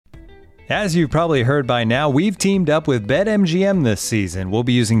As you've probably heard by now, we've teamed up with BetMGM this season. We'll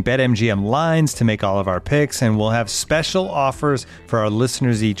be using BetMGM lines to make all of our picks, and we'll have special offers for our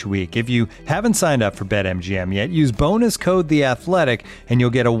listeners each week. If you haven't signed up for BetMGM yet, use bonus code The Athletic, and you'll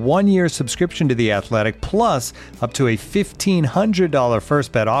get a 1-year subscription to The Athletic, plus up to a $1,500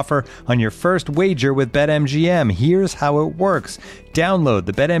 first bet offer on your first wager with BetMGM. Here's how it works. Download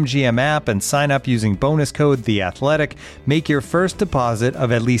the BetMGM app and sign up using bonus code The Athletic. Make your first deposit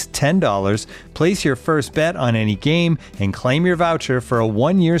of at least $10. Place your first bet on any game and claim your voucher for a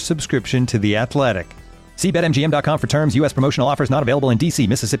 1-year subscription to The Athletic. See BetMGM.com for terms. U.S. promotional offers not available in D.C.,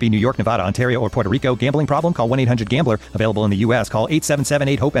 Mississippi, New York, Nevada, Ontario, or Puerto Rico. Gambling problem? Call 1-800-GAMBLER. Available in the U.S. Call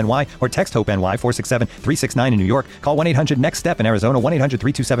 877-8-HOPE-NY or text HOPE-NY 467-369 in New York. Call 1-800-NEXT-STEP in Arizona.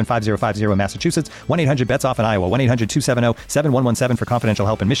 1-800-327-5050 in Massachusetts. 1-800-BETS-OFF in Iowa. 1-800-270-7117 for confidential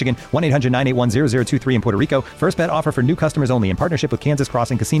help in Michigan. 1-800-981-0023 in Puerto Rico. First bet offer for new customers only in partnership with Kansas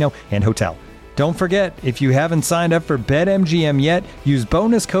Crossing Casino and Hotel. Don't forget, if you haven't signed up for BetMGM yet, use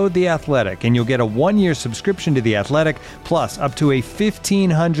bonus code The Athletic, and you'll get a 1-year subscription to The Athletic, plus up to a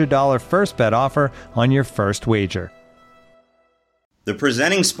 $1,500 first bet offer on your first wager. The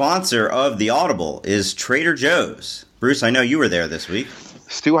presenting sponsor of The Audible is Trader Joe's. Bruce, I know you were there this week.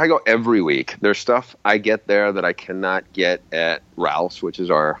 Stu, I go every week. There's stuff I get there that I cannot get at Ralph's, which is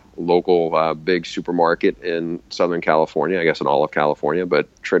our local big supermarket in Southern California, I guess in all of California. But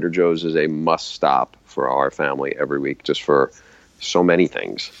Trader Joe's is a must-stop for our family every week, just for so many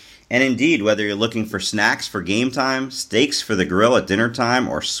things. And indeed, whether you're looking for snacks for game time, steaks for the grill at dinner time,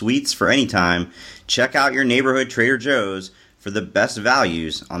 or sweets for any time, check out your neighborhood Trader Joe's for the best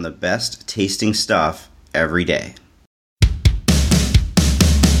values on the best tasting stuff every day.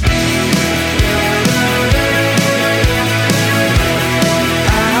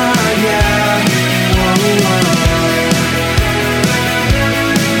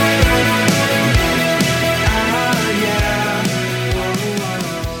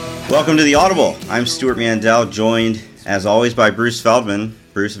 Welcome to The Audible. I'm Stuart Mandel, joined, as always, by Bruce Feldman.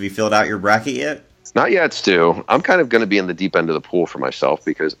 Bruce, have you filled out your bracket yet? Not yet, Stu. I'm kind of going to be in the deep end of the pool for myself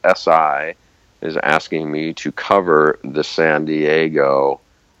because SI is asking me to cover the San Diego.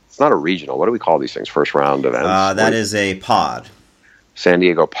 It's not a regional. What do we call these things? First round events? That is a pod. San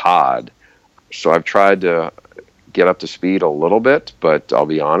Diego pod. So I've tried to get up to speed a little bit, but I'll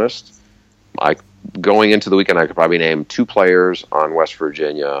be honest. Going into the weekend, I could probably name 2 players on West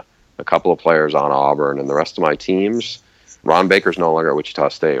Virginia, a couple of players on Auburn, and the rest of my teams. Ron Baker's no longer at Wichita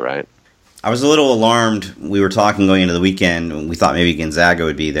State, right? I was a little alarmed. We were talking going into the weekend, and we thought maybe Gonzaga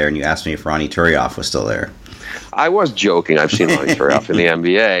would be there, and you asked me if Ronnie Turioff was still there. I was joking. I've seen Ronnie Turioff in the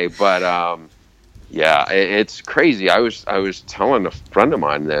NBA, but yeah, it's crazy. I was telling a friend of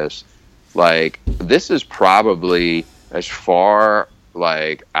mine this. This is probably as far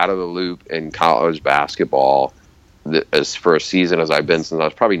out of the loop in college basketball as for a season as I've been since I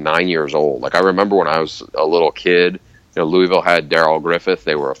was probably 9 years old. I remember when I was a little kid, Louisville had Darrell Griffith.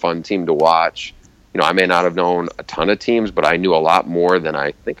 They were a fun team to watch. I may not have known a ton of teams, but I knew a lot more than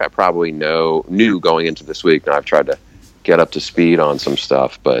I think I probably knew going into this week. And I've tried to get up to speed on some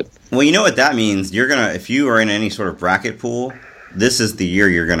stuff. But well, you know what that means? If you are in any sort of bracket pool, this is the year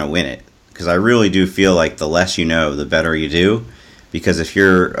you're going to win it. Because I really do feel like the less you know, the better you do. Because if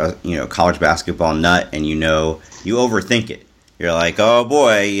you're a college basketball nut and you overthink it. You're like, oh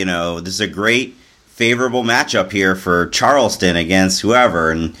boy, this is a great favorable matchup here for Charleston against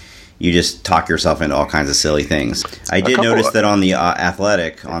whoever, and you just talk yourself into all kinds of silly things. I did notice that on the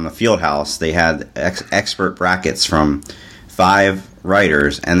Athletic, on the Fieldhouse, they had expert brackets from 5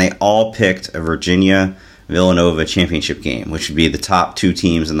 writers, and they all picked a Virginia-Villanova championship game, which would be the top 2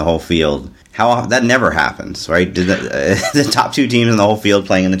 teams in the whole field. That never happens, right? Did the top 2 teams in the whole field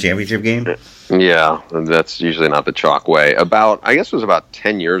playing in the championship game? Yeah, that's usually not the chalk way. I guess it was about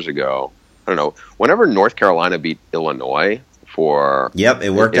 10 years ago. I don't know. Whenever North Carolina beat Illinois Yep, it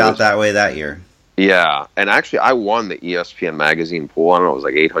worked out that way that year. Yeah, and actually I won the ESPN magazine pool. I don't know, it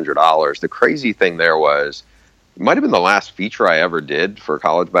was $800. The crazy thing there was, it might have been the last feature I ever did for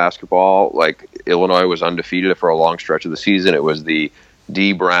college basketball. Illinois was undefeated for a long stretch of the season. It was the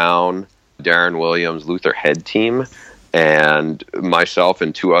D. Brown, Darren Williams, Luther Head team, and myself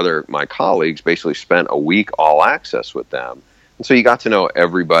and 2 other my colleagues basically spent a week all access with them. And so you got to know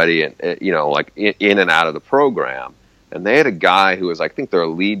everybody and in and out of the program. And they had a guy who was, I think, their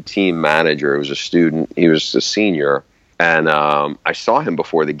lead team manager. He was a student. He was a senior. And I saw him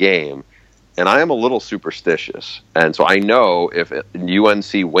before the game. And I am a little superstitious. And so I know if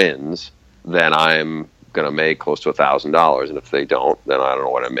UNC wins, then I'm going to make close to $1,000. And if they don't, then I don't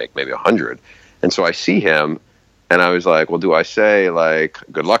know what I make, maybe $100. And so I see him, And I was like, well, do I say, like,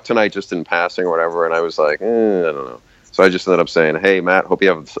 good luck tonight just in passing or whatever? And I was like, I don't know. So I just ended up saying, hey, Matt, hope you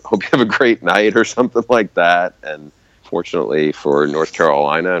have a great night or something like that. And fortunately for North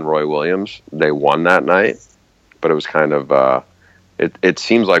Carolina and Roy Williams, they won that night. But it was kind of, it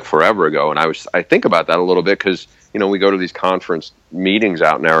seems like forever ago. And I think about that a little bit because, we go to these conference meetings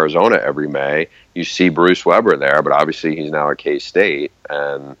out in Arizona every May. You see Bruce Weber there, but obviously he's now at K-State.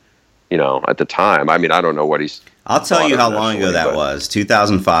 And, at the time, I mean, I don't know what he's... I'll tell you how long ago that was.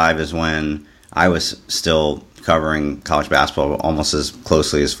 2005 is when I was still covering college basketball almost as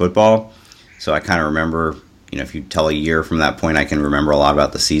closely as football. So I kind of remember, if you tell a year from that point, I can remember a lot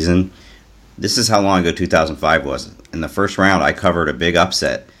about the season. This is how long ago 2005 was. In the first round, I covered a big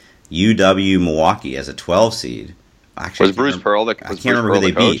upset. UW-Milwaukee as a 12 seed. Actually, was Bruce Pearl the coach? I can't remember who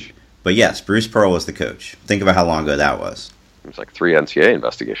they beat. But yes, Bruce Pearl was the coach. Think about how long ago that was. It was like 3 NCAA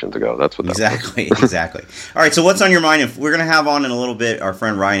investigations ago. That's what that was. Exactly. All right, so what's on your mind? If we're going to have on in a little bit our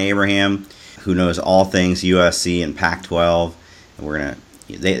friend Ryan Abraham, who knows all things USC and Pac-12. And we're going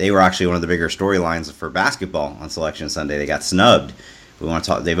to they were actually one of the bigger storylines for basketball on Selection Sunday. They got snubbed. We want to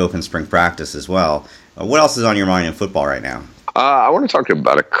talk. They've opened spring practice as well. What else is on your mind in football right now? I want to talk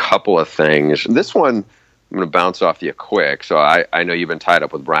about a couple of things. This one, I'm going to bounce off you quick. So I know you've been tied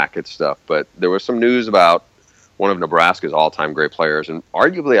up with bracket stuff, but there was some news about one of Nebraska's all-time great players, and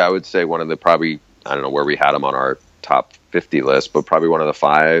arguably I would say one of the probably, I don't know where we had him on our top 50 list, but probably one of the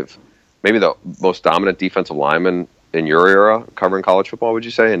 5, maybe the most dominant defensive lineman in your era covering college football, would you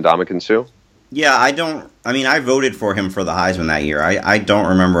say, in Ndamukong Suh? Yeah, I voted for him for the Heisman that year. I don't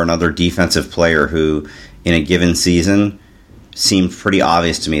remember another defensive player who, in a given season, seemed pretty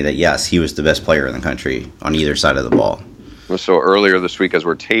obvious to me that, yes, he was the best player in the country on either side of the ball. So earlier this week, as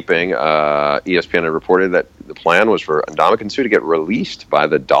we're taping, ESPN had reported that the plan was for Ndamukong Suh to get released by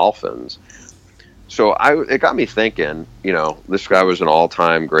the Dolphins. So it got me thinking, this guy was an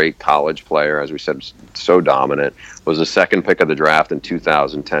all-time great college player, as we said, so dominant, was the second pick of the draft in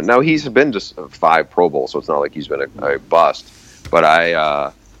 2010. Now, he's been just 5 Pro Bowls, so it's not like he's been a bust. But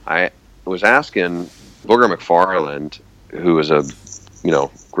I was asking Booger McFarland, who was a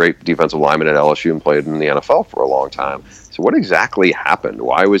great defensive lineman at LSU and played in the NFL for a long time. So what exactly happened?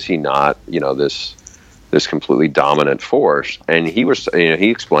 Why was he not, this completely dominant force? And he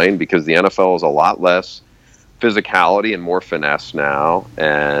explained because the NFL is a lot less physicality and more finesse now.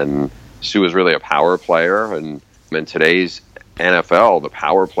 And Suh is really a power player. And in today's NFL, the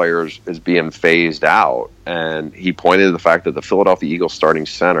power players is being phased out. And he pointed to the fact that the Philadelphia Eagles starting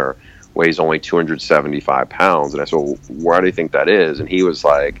center weighs only 275 pounds. And I said, well, why do you think that is? And he was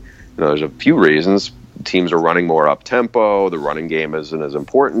like, there's a few reasons. Teams are running more up-tempo. The running game isn't as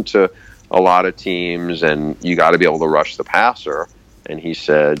important to a lot of teams, and you got to be able to rush the passer. And he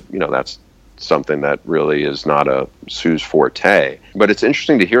said, that's something that really is not a Suh's forte. But it's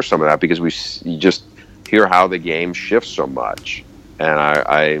interesting to hear some of that because you just hear how the game shifts so much. And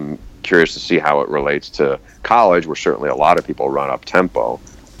I'm curious to see how it relates to college, where certainly a lot of people run up-tempo.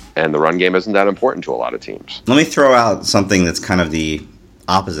 And the run game isn't that important to a lot of teams. Let me throw out something that's kind of the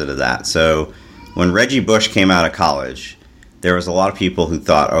opposite of that. So when Reggie Bush came out of college, there was a lot of people who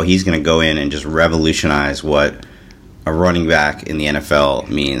thought, he's going to go in and just revolutionize what a running back in the NFL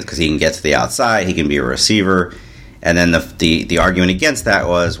means because he can get to the outside, he can be a receiver. And then the argument against that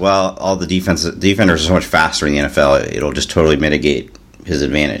was, all the defenders are so much faster in the NFL, it'll just totally mitigate his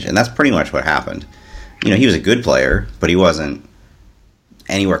advantage. And that's pretty much what happened. He was a good player, but he wasn't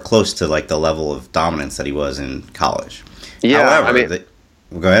anywhere close to like the level of dominance that he was in college. Yeah, however,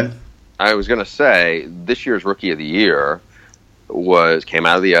 go ahead. I was going to say this year's Rookie of the Year came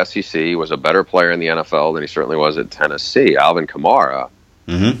out of the SEC, was a better player in the NFL than he certainly was at Tennessee. Alvin Kamara,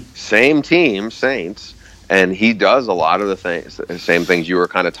 same team, Saints, and he does a lot of the same things you were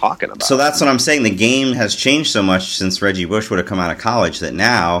kind of talking about. So that's what I'm saying. The game has changed so much since Reggie Bush would have come out of college that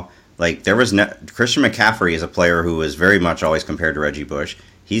now, there was Christian McCaffrey is a player who was very much always compared to Reggie Bush.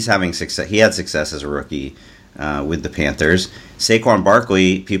 He's having success. He had success as a rookie with the Panthers. Saquon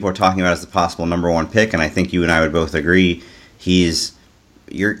Barkley, people are talking about as the possible number 1 pick, and I think you and I would both agree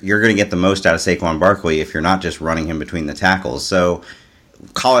you're going to get the most out of Saquon Barkley if you're not just running him between the tackles. So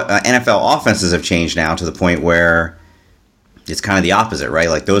NFL offenses have changed now to the point where it's kind of the opposite, right?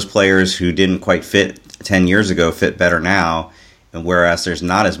 Like those players who didn't quite fit 10 years ago fit better now, and whereas there's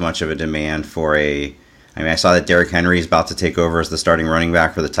not as much of a demand for I saw that Derrick Henry is about to take over as the starting running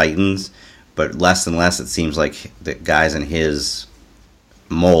back for the Titans, but less and less it seems like the guys in his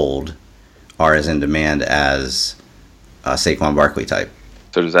mold are as in demand as Saquon Barkley type.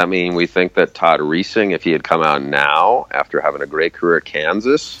 So does that mean we think that Todd Reesing, if he had come out now after having a great career at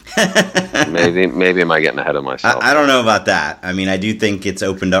Kansas, maybe am I getting ahead of myself? I don't know about that. I mean, I do think it's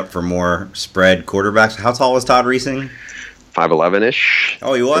opened up for more spread quarterbacks. How tall was Todd Reesing? 5'11"-ish.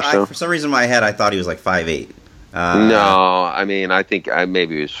 Oh, he was? So. For some reason in my head, I thought he was like 5'8". No, I mean, I think I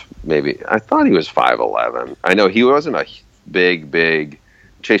thought he was 5'11". I know he wasn't a big.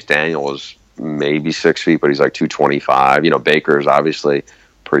 Chase Daniel was maybe 6 feet, but he's like 225. Baker's obviously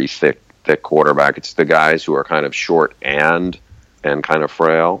pretty thick quarterback. It's the guys who are kind of short and kind of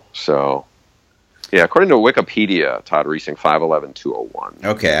frail. So, yeah, according to Wikipedia, Todd Reesing, 5'11", 201.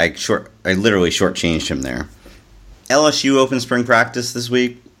 Okay, I literally shortchanged him there. LSU opened spring practice this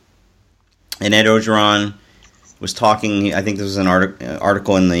week, and Ed Orgeron was talking. I think this was an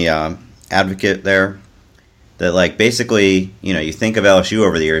article in the Advocate there that, like, basically, you think of LSU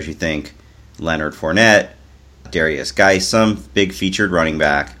over the years, you think Leonard Fournette, Darius Geis, some big featured running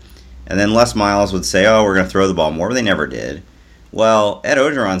back, and then Les Miles would say, "Oh, we're going to throw the ball more," but they never did. Well, Ed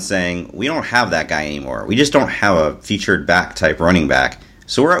Orgeron's saying we don't have that guy anymore. We just don't have a featured back type running back.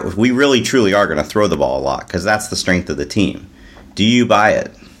 So we really truly are going to throw the ball a lot because that's the strength of the team. Do you buy it?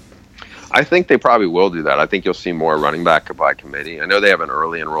 I think they probably will do that. I think you'll see more running back by committee. I know they have an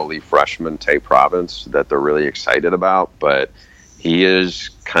early enrollee freshman, Tay Province, that they're really excited about, but he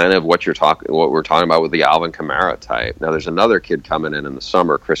is kind of what we're talking about with the Alvin Kamara type. Now, there's another kid coming in the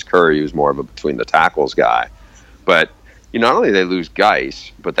summer, Chris Curry, who's more of a between the tackles guy. But not only they lose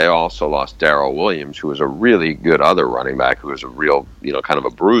Geis, but they also lost Darrell Williams, who was a really good other running back, who was a real, kind of a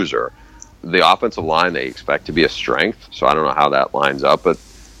bruiser. The offensive line they expect to be a strength, so I don't know how that lines up. But,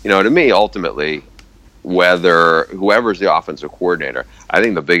 to me, ultimately, whoever's the offensive coordinator, I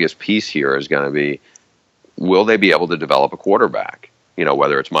think the biggest piece here is going to be, will they be able to develop a quarterback?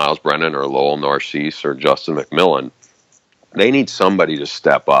 Whether it's Miles Brennan or Lowell Narcisse or Justin McMillan, they need somebody to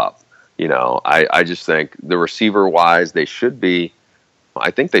step up. I just think the receiver-wise,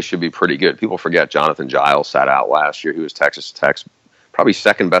 I think they should be pretty good. People forget Jonathan Giles sat out last year. He was Texas Tech's probably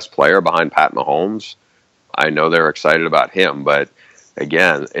second best player behind Pat Mahomes. I know they're excited about him, but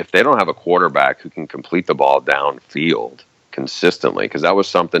again, if they don't have a quarterback who can complete the ball downfield consistently, because that was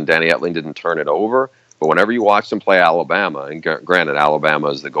something Danny Etling didn't turn it over, but whenever you watch them play Alabama, and granted Alabama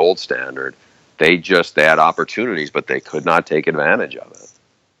is the gold standard, they had opportunities, but they could not take advantage of it.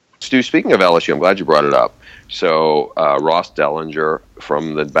 Stu, speaking of LSU, I'm glad you brought it up. So Ross Dellinger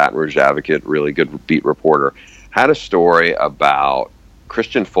from the Baton Rouge Advocate, really good beat reporter, had a story about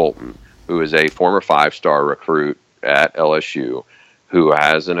Christian Fulton, who is a former 5-star recruit at LSU, who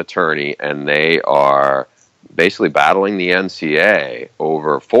has an attorney, and they are basically battling the NCAA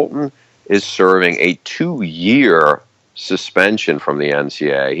over Fulton is serving a 2-year suspension from the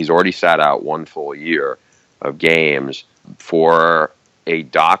NCAA. He's already sat out 1 full year of games for a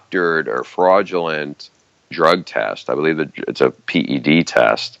doctored or fraudulent drug test. I believe that it's a PED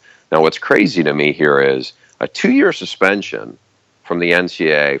test. Now, what's crazy to me here is a 2-year suspension from the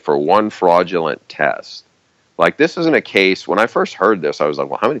NCAA for 1 fraudulent test. Like, this isn't a case. When I first heard this, I was like,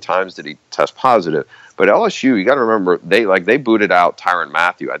 well, how many times did he test positive? But LSU, you got to remember, they booted out Tyrann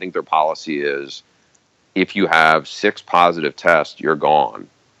Mathieu. I think their policy is if you have 6 positive tests, you're gone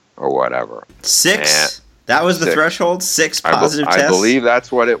or whatever. 6? That was the threshold? 6 positive tests? I believe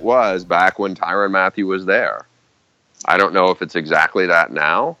that's what it was back when Tyrann Mathieu was there. I don't know if it's exactly that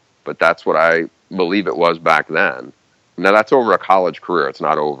now, but that's what I believe it was back then. Now, that's over a college career. It's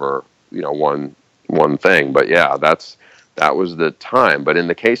not over, one thing. But, yeah, that was the time. But in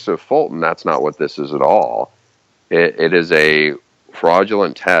the case of Fulton, that's not what this is at all. It is a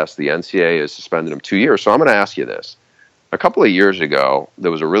fraudulent test. The NCAA has suspended him 2 years. So I'm going to ask you this. A couple of years ago,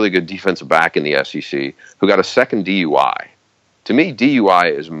 there was a really good defensive back in the SEC who got a second DUI. To me,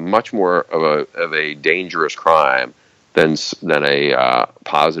 DUI is much more of a dangerous crime than a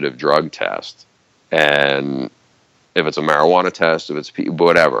positive drug test. And if it's a marijuana test, if it's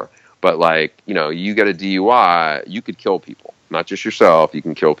whatever. But you get a DUI, you could kill people. Not just yourself, you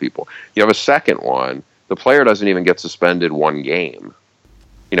can kill people. You have a second one, the player doesn't even get suspended 1 game.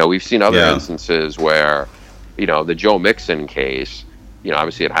 We've seen other instances where, the Joe Mixon case,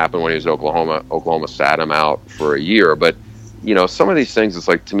 obviously it happened when he was at Oklahoma. Oklahoma sat him out for a year. But, some of these things, it's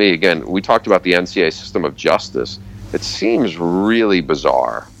like, to me, again, we talked about the NCAA system of justice. It seems really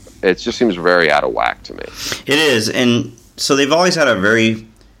bizarre. It just seems very out of whack to me. It is. And so they've always had a very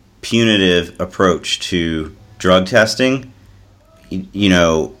punitive approach to drug testing.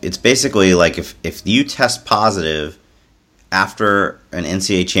 It's basically like if you test positive after an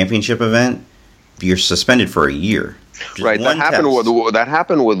NCAA championship event, you're suspended for a year. Right. That happened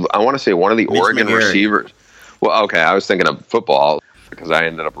with I want to say one of the Oregon receivers. Well, okay, I was thinking of football. because I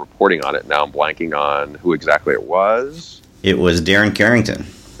ended up reporting on it. Now I'm blanking on who exactly it was. It was Darren Carrington.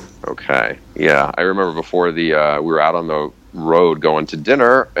 Okay. Yeah. I remember before we were out on the road going to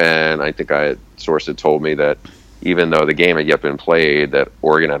dinner, and I think a source had told me that even though the game had yet been played, that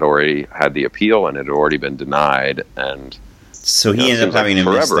Oregon had already had the appeal and it had already been denied. And so he ended up having to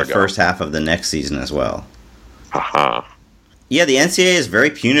miss the first half of the next season as well. Uh-huh. Yeah, the NCAA is very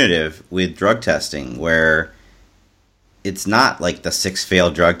punitive with drug testing, where it's not like the 6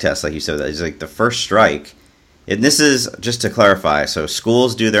 failed drug tests, like you said. It's like the first strike. And this is, just to clarify, so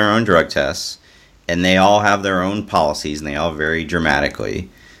schools do their own drug tests, and they all have their own policies, and they all vary dramatically.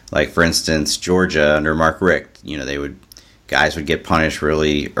 Like, for instance, Georgia under Mark Richt, guys would get punished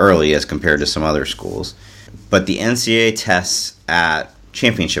really early as compared to some other schools. But the NCAA tests at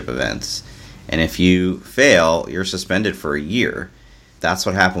championship events, and if you fail, you're suspended for a year. That's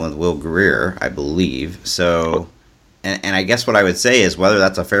what happened with Will Greer, I believe. So, and I guess what I would say is, whether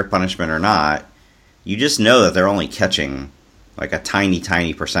that's a fair punishment or not, you just know that they're only catching like a tiny,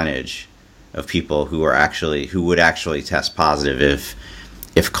 tiny percentage of people who would actually test positive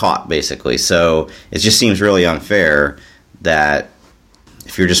if caught, basically. So it just seems really unfair that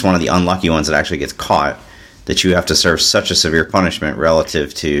if you're just one of the unlucky ones that actually gets caught, that you have to serve such a severe punishment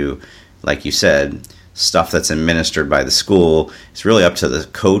relative to, like you said, stuff that's administered by the school. It's really up to the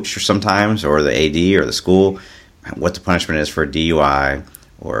coach or the AD or the school, what the punishment is for a DUI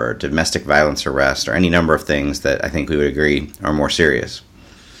or domestic violence arrest or any number of things that I think we would agree are more serious.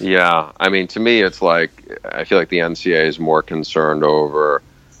 Yeah, I mean, to me, it's like, I feel like the NCAA is more concerned over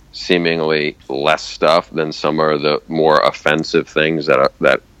seemingly less stuff than some of the more offensive things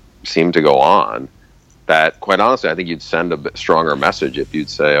that seem to go on. That, quite honestly, I think you'd send a bit stronger message if you'd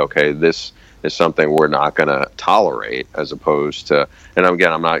say, okay, this is something we're not going to tolerate, as opposed to, and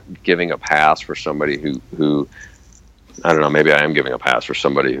again, I'm not giving a pass for somebody who I don't know, maybe I am giving a pass for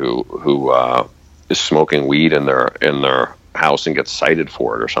somebody who is smoking weed in their house and gets cited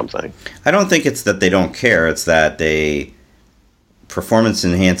for it or something. I don't think it's that they don't care. It's that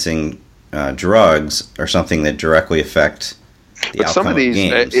performance-enhancing drugs are something that directly affect the outcome of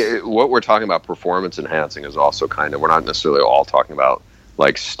games. What we're talking about performance-enhancing is also we're not necessarily all talking about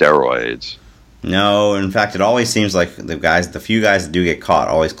like steroids. No, in fact, it always seems like the few guys that do get caught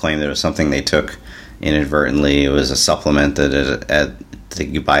always claim that it was something they took inadvertently. It was a supplement that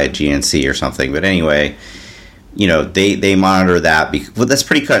you buy at GNC or something. But anyway, they monitor that. That's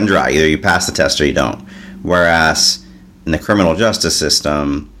pretty cut and dry. Either you pass the test or you don't. Whereas in the criminal justice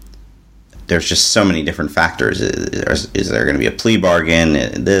system, there's just so many different factors. Is there going to be a plea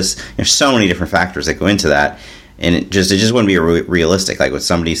bargain? There's so many different factors that go into that. And it just wouldn't be realistic. Like, would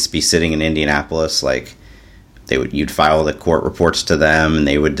somebody be sitting in Indianapolis, like, you'd file the court reports to them, and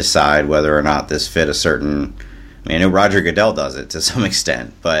they would decide whether or not this fit a certain. I mean, I know Roger Goodell does it to some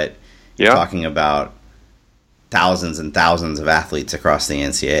extent, but you're talking about thousands and thousands of athletes across the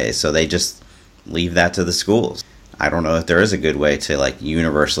NCAA, so they just leave that to the schools. I don't know if there is a good way to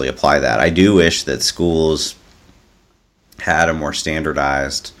universally apply that. I do wish that schools had a more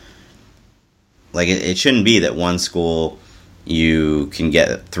standardized. It shouldn't be that one school you can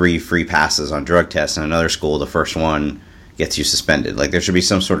get 3 free passes on drug tests, and another school, the first one, gets you suspended. There should be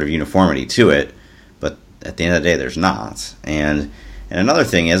some sort of uniformity to it, but at the end of the day, there's not. And another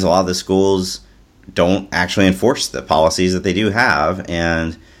thing is, a lot of the schools don't actually enforce the policies that they do have,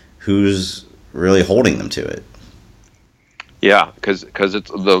 and who's really holding them to it. Yeah, because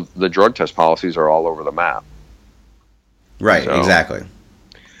it's the drug test policies are all over the map. Right, exactly.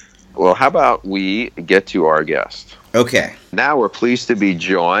 Well, how about we get to our guest? Okay. Now we're pleased to be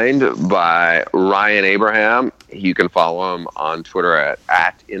joined by Ryan Abraham. You can follow him on Twitter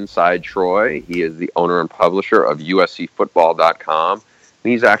at InsideTroy. He is the owner and publisher of USCFootball.com.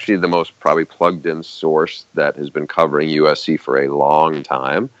 And he's actually the most probably plugged-in source that has been covering USC for a long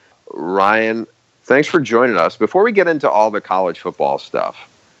time. Ryan, thanks for joining us. Before we get into all the college football stuff,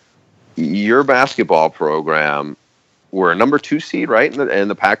 your basketball program were a number 2 seed, right, in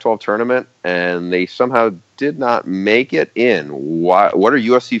the Pac-12 tournament, and they somehow did not make it in. What are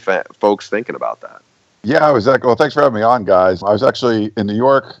USC folks thinking about that? Yeah, well, thanks for having me on, guys. I was actually in New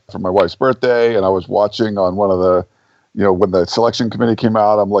York for my wife's birthday, and I was watching on one of the, when the selection committee came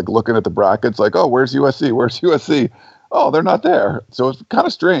out, I'm looking at the brackets, oh, where's USC? Where's USC? Oh, they're not there. So it's kind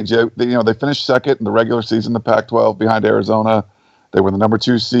of strange. They finished second in the regular season, the Pac-12, behind Arizona. They were the number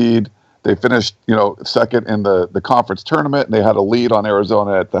 2 seed. They finished, second in the conference tournament, and they had a lead on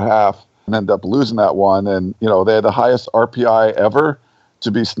Arizona at the half and ended up losing that one. And, they had the highest RPI ever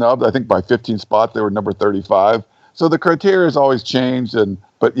to be snubbed. I think by 15 spots, they were number 35. So the criteria has always changed,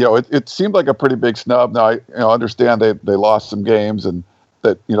 but it seemed like a pretty big snub. Now I understand they lost some games, and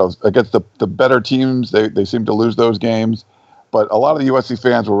that against the better teams they seem to lose those games. But a lot of the USC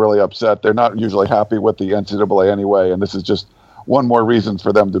fans were really upset. They're not usually happy with the NCAA anyway, and this is just one more reason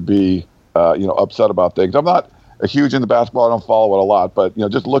for them to be upset about things. I'm not a huge into basketball. I don't follow it a lot, but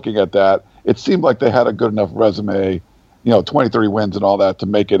just looking at that, it seemed like they had a good enough resume, 23 wins and all that to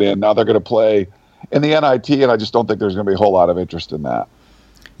make it in. Now they're going to play in the NIT, and I just don't think there's going to be a whole lot of interest in that.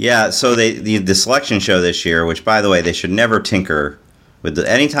 Yeah, so the selection show this year, which by the way they should never tinker with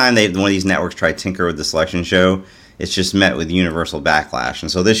anytime one of these networks try to tinker with the selection show, it's just met with universal backlash.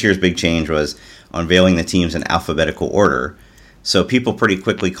 And so this year's big change was unveiling the teams in alphabetical order. So people pretty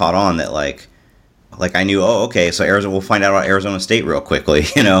quickly caught on that like I knew, so Arizona, we'll find out about Arizona State real quickly,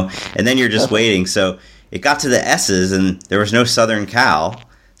 and then you're just waiting. So it got to the S's and there was no Southern Cal.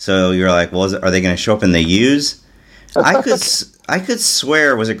 So you're like, well, are they going to show up in the U's? I could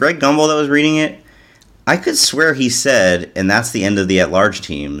swear, was it Greg Gumbel that was reading it? I could swear he said, and that's the end of the at-large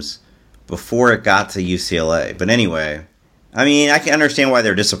teams, before it got to UCLA. But anyway, I mean, I can understand why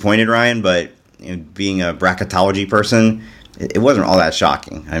they're disappointed, Ryan, but being a bracketology person, it wasn't all that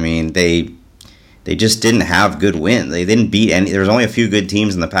shocking. I mean, they just didn't have good wins. They didn't beat any. There was only a few good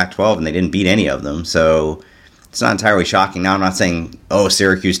teams in the Pac-12, and they didn't beat any of them. So it's not entirely shocking. Now, I'm not saying,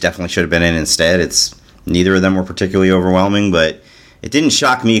 Syracuse definitely should have been in instead. Neither of them were particularly overwhelming, but it didn't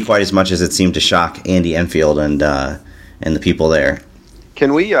shock me quite as much as it seemed to shock Andy Enfield and the people there.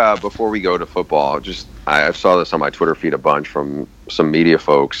 Can we, before we go to football, I saw this on my Twitter feed a bunch from some media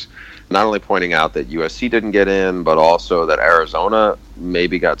folks, not only pointing out that USC didn't get in, but also that Arizona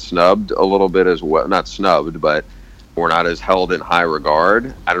maybe got snubbed a little bit as well. Not snubbed, but were not as held in high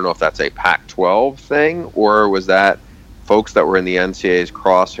regard. I don't know if that's a Pac-12 thing, or was that folks that were in the NCAA's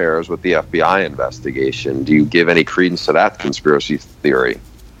crosshairs with the FBI investigation? Do you give any credence to that conspiracy theory?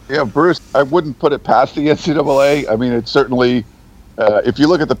 Yeah, Bruce, I wouldn't put it past the NCAA. I mean, it's certainly... if you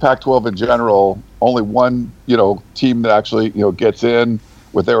look at the Pac-12 in general, only one, team that actually, gets in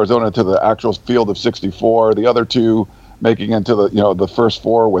with Arizona to the actual field of 64. The other two making into the first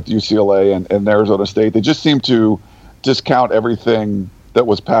four with UCLA and Arizona State. They just seem to discount everything that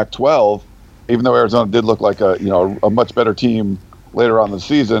was Pac-12, even though Arizona did look like a much better team later on in the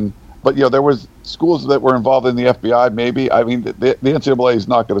season. But there was schools that were involved in the FBI. Maybe I mean the NCAA is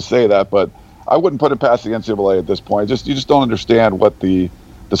not going to say that, but I wouldn't put it past the NCAA at this point. You just don't understand what the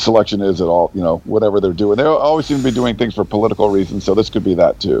selection is at all. Whatever they're doing, they always seem to be doing things for political reasons. So this could be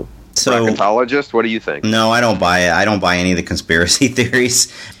that too. So, bracketologist, what do you think? No, I don't buy it. I don't buy any of the conspiracy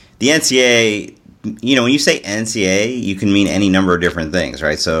theories. The NCAA, when you say NCAA, you can mean any number of different things,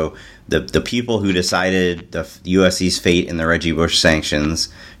 right? So the people who decided the USC's fate in the Reggie Bush sanctions,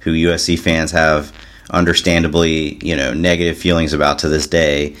 who USC fans have understandably, negative feelings about to this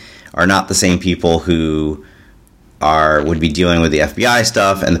day, are not the same people who would be dealing with the FBI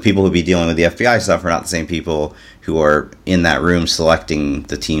stuff, and the people who would be dealing with the FBI stuff are not the same people who are in that room selecting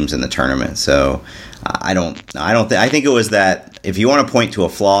the teams in the tournament. So I think it was that if you want to point to a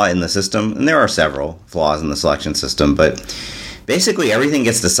flaw in the system, and there are several flaws in the selection system, but basically everything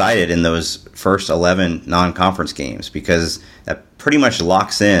gets decided in those first 11 non-conference games, because that pretty much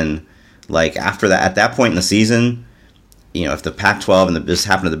locks in, like after that, at that point in the season, if the Pac-12 and this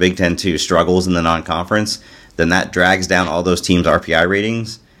happened to the Big Ten too struggles in the non-conference, then that drags down all those teams' RPI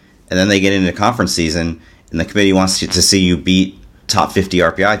ratings, and then they get into conference season, and the committee wants to see you beat top 50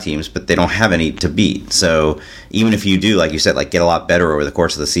 RPI teams, but they don't have any to beat. So even if you do, like you said, get a lot better over the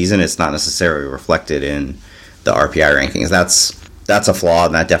course of the season, it's not necessarily reflected in the RPI rankings. That's a flaw,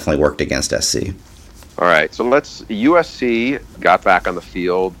 and that definitely worked against SC. All right, so USC got back on the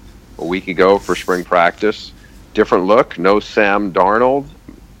field a week ago for spring practice. Different look, no Sam Darnold.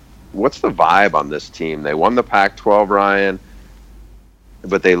 What's the vibe on this team? They won the Pac-12, Ryan,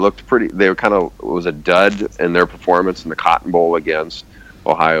 but they looked it was a dud in their performance in the Cotton Bowl against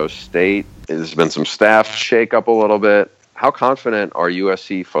Ohio State. There's been some staff shake-up a little bit. How confident are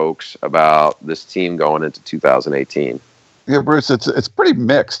USC folks about this team going into 2018? Yeah, Bruce, it's pretty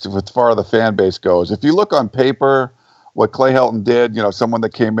mixed as far as the fan base goes. If you look on paper, what Clay Helton did, someone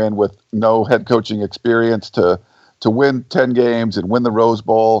that came in with no head coaching experience to win 10 games and win the Rose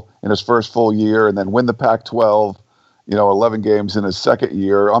Bowl in his first full year, and then win the Pac-12, 11 games in his second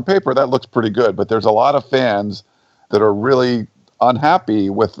year. On paper, that looks pretty good, but there's a lot of fans that are really unhappy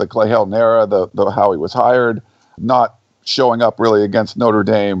with the Clay Helton era, the how he was hired, not showing up really against Notre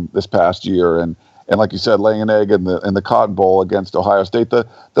Dame this past year, and like you said, laying an egg in the Cotton Bowl against Ohio State.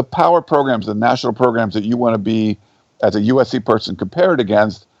 The power programs, the national programs that you want to be as a USC person compared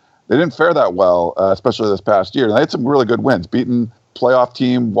against, they didn't fare that well, especially this past year. And they had some really good wins, beating playoff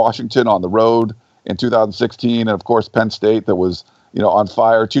team Washington on the road in 2016, and of course Penn State that was on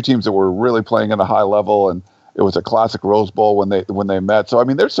fire. Two teams that were really playing at a high level, and it was a classic Rose Bowl when they met. So I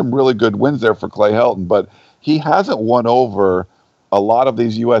mean, there's some really good wins there for Clay Helton, but he hasn't won over a lot of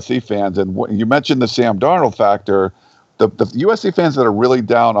these USC fans. And you mentioned the Sam Darnold factor. The USC fans that are really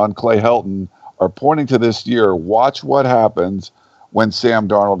down on Clay Helton are pointing to this year. Watch what happens when Sam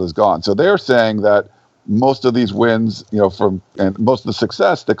Darnold is gone. So they're saying that most of these wins, and most of the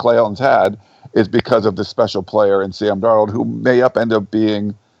success that Clay Helton's had is because of the special player in Sam Darnold, who may end up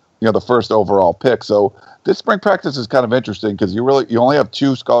being, the first overall pick. So this spring practice is kind of interesting because you only have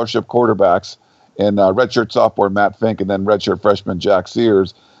two scholarship quarterbacks in redshirt sophomore Matt Fink and then redshirt freshman Jack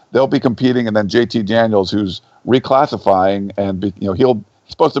Sears. They'll be competing, and then JT Daniels, who's reclassifying, and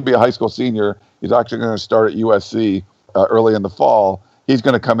he's supposed to be a high school senior. He's actually going to start at USC early in the fall. He's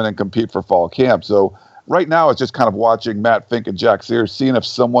going to come in and compete for fall camp. So right now it's just kind of watching Matt Fink and Jack Sears, seeing if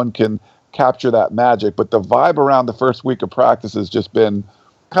someone can capture that magic. But the vibe around the first week of practice has just been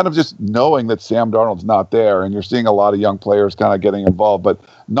kind of just knowing that Sam Darnold's not there, and you're seeing a lot of young players kind of getting involved. But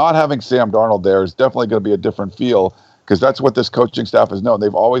not having Sam Darnold there is definitely going to be a different feel, because that's what this coaching staff has known.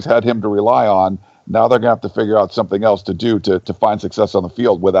 They've always had him to rely on. Now they're going to have to figure out something else to do to find success on the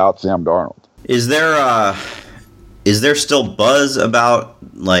field without Sam Darnold. Is there still buzz about,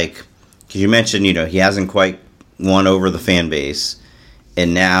 because you mentioned, he hasn't quite won over the fan base,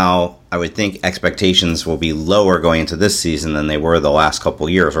 and now I would think expectations will be lower going into this season than they were the last couple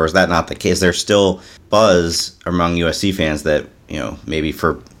of years, or is that not the case? There's still buzz among USC fans that, maybe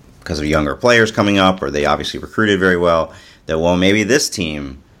because of younger players coming up, or they obviously recruited very well, that, maybe this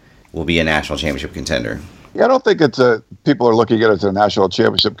team will be a national championship contender. Yeah, I don't think people are looking at it as a national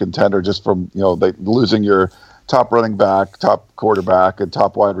championship contender just from, losing your top running back, top quarterback, and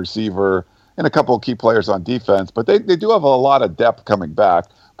top wide receiver, and a couple of key players on defense. But they do have a lot of depth coming back.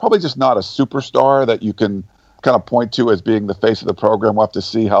 Probably just not a superstar that you can kind of point to as being the face of the program. We'll have to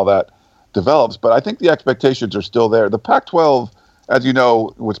see how that develops. But I think the expectations are still there. The Pac-12, as you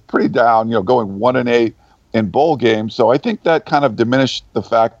know, was pretty down, going 1-8 in bowl games. So I think that kind of diminished the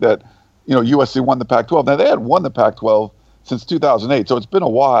fact that, USC won the Pac-12. Now, they had won the Pac-12 since 2008, so it's been a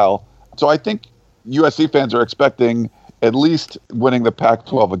while. So I think USC fans are expecting at least winning the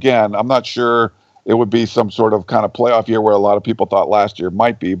Pac-12 again. I'm not sure it would be some sort of kind of playoff year where a lot of people thought last year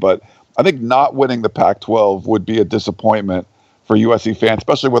might be, but I think not winning the Pac-12 would be a disappointment for USC fans,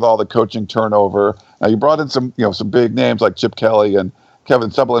 especially with all the coaching turnover. Now, you brought in some big names like Chip Kelly and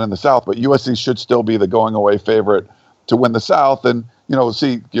Kevin Sutherland in the South, but USC should still be the going away favorite to win the South, and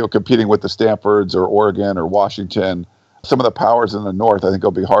competing with the Stanfords or Oregon or Washington, some of the powers in the North. I think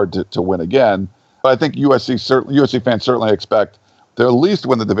it'll be hard to win again. But I think USC fans certainly expect to at least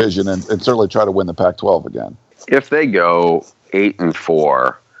win the division and certainly try to win the Pac-12 again. If they go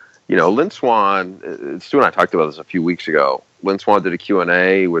 8-4, Lynn Swann, Stu and I talked about this a few weeks ago. Lynn Swann did a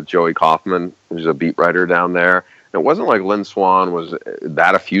Q&A with Joey Kaufman, who's a beat writer down there. And it wasn't like Lynn Swann was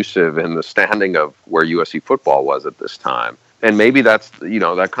that effusive in the standing of where USC football was at this time. And maybe that's,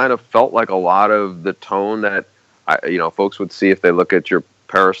 that kind of felt like a lot of the tone that, folks would see if they look at your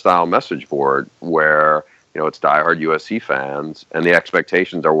peristyle message board where, it's diehard USC fans and the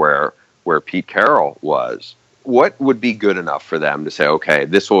expectations are where Pete Carroll was. What would be good enough for them to say, okay,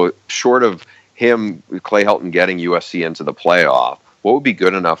 this will, short of him, Clay Helton getting USC into the playoff, what would be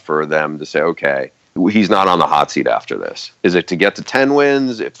good enough for them to say, okay, he's not on the hot seat after this? Is it to get to 10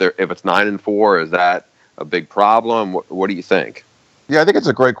 wins? If it's 9-4, is that a big problem? What do you think? Yeah, I think it's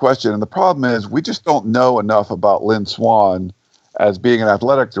a great question. And the problem is we just don't know enough about Lynn Swann as being an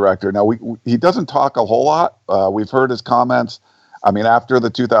athletic director. Now, he doesn't talk a whole lot. We've heard his comments. I mean, after the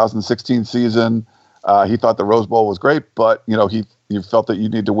 2016 season, he thought the Rose Bowl was great, but, he felt that you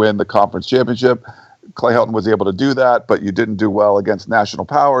need to win the conference championship. Clay Helton was able to do that, but you didn't do well against national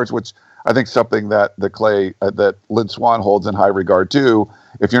powers, which I think something that that Lynn Swann holds in high regard too.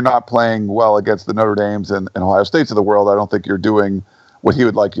 If you're not playing well against the Notre Dames and Ohio States of the world, I don't think you're doing what he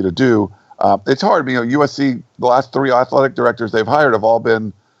would like you to do. It's hard. USC, the last three athletic directors they've hired have all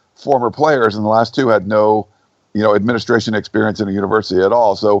been former players, and the last two had no, administration experience in a university at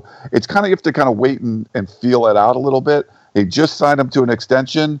all. So it's kind of, you have to kind of wait and feel it out a little bit. They just signed him to an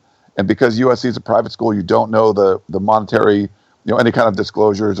extension, and because USC is a private school, you don't know the monetary, any kind of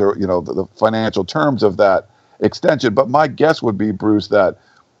disclosures or, the financial terms of that extension. But my guess would be, Bruce, that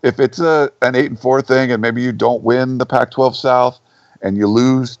if it's an 8-4 thing and maybe you don't win the Pac-12 South and you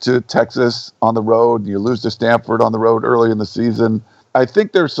lose to Texas on the road and you lose to Stanford on the road early in the season, I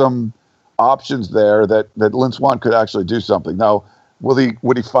think there's some options there that Lynn Swann could actually do something. Now,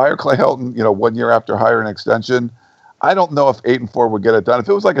 would he fire Clay Helton, 1 year after hiring an extension? I don't know if 8-4 would get it done. If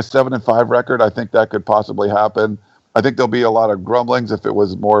it was like a 7-5 record, I think that could possibly happen. I think there'll be a lot of grumblings if it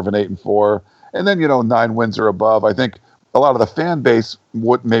was more of an 8-4, and then 9 wins or above. I think a lot of the fan base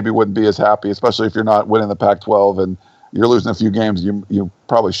wouldn't be as happy, especially if you're not winning the Pac-12 and you're losing a few games you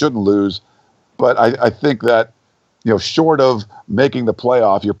probably shouldn't lose. But I think that short of making the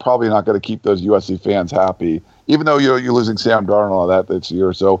playoff, you're probably not going to keep those USC fans happy, even though you're losing Sam Darnold and all that this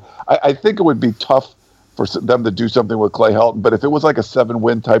year. So I think it would be tough for them to do something with Clay Helton. But if it was like a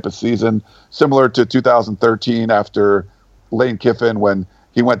 7-win type of season, similar to 2013 after Lane Kiffin, when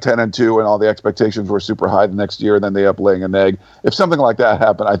he went 10-2 and all the expectations were super high the next year, and then they up laying an egg. If something like that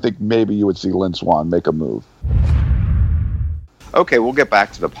happened, I think maybe you would see Lynn Swann make a move. Okay, we'll get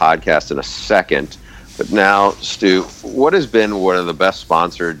back to the podcast in a second. But now, Stu, what has been one of the best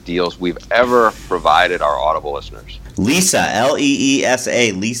sponsored deals we've ever provided our Audible listeners? Leesa,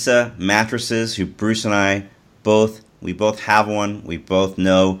 Leesa, Leesa mattresses, who Bruce and I both have one. We both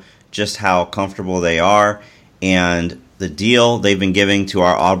know just how comfortable they are. And the deal they've been giving to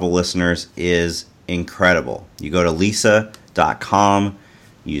our Audible listeners is incredible. You go to Leesa.com,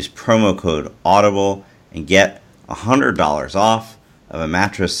 use promo code Audible, and get $100 off of a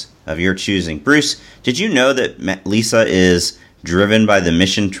mattress of your choosing. Bruce, did you know that Leesa is driven by the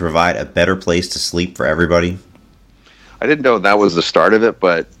mission to provide a better place to sleep for everybody? I didn't know that was the start of it,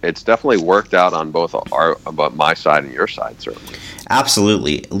 but it's definitely worked out on both my side and your side, certainly.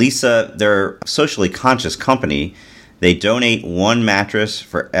 Absolutely. Leesa, they're a socially conscious company. They donate one mattress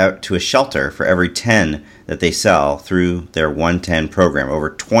to a shelter for every 10 that they sell through their 110 program. Over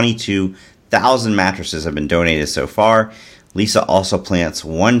 22,000 mattresses have been donated so far. Leesa also plants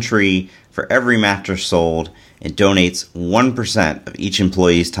one tree for every mattress sold and donates 1% of each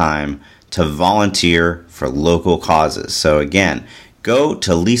employee's time to volunteer for local causes. So again, go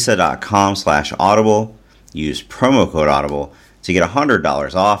to Leesa.com/audible, use promo code Audible to get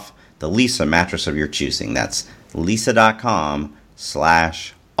 $100 off the Leesa mattress of your choosing. That's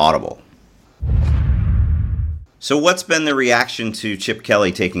Leesa.com/audible. So what's been the reaction to Chip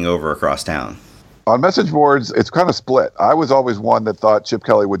Kelly taking over across town? On message boards, it's kind of split. I was always one that thought Chip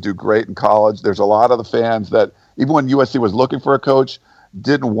Kelly would do great in college. There's a lot of the fans that, even when USC was looking for a coach,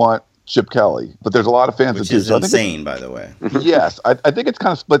 didn't want Chip Kelly. But there's a lot of fans that do. Which is insane, by the way. Yes. I think it's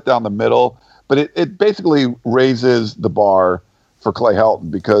kind of split down the middle. But it basically raises the bar for Clay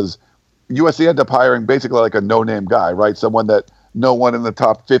Helton, because USC ended up hiring basically like a no-name guy, right? Someone that no one in the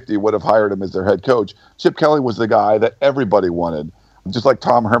top 50 would have hired him as their head coach. Chip Kelly was the guy that everybody wanted, just like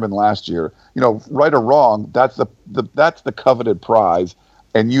Tom Herman last year. Right or wrong, that's the coveted prize.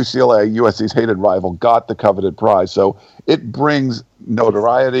 And UCLA, USC's hated rival, got the coveted prize. So it brings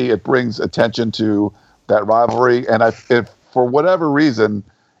notoriety. It brings attention to that rivalry. And if for whatever reason,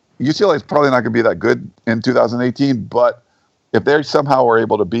 UCLA is probably not going to be that good in 2018, but if they somehow are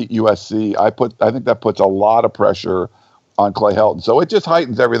able to beat USC, I think that puts a lot of pressure on Clay Helton. So it just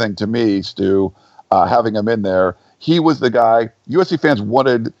heightens everything to me, Stu, having him in there. He was the guy. USC fans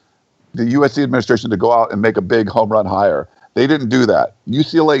wanted the USC administration to go out and make a big home run hire. They didn't do that.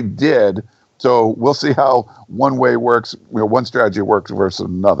 UCLA did. So we'll see how one way works, one strategy works versus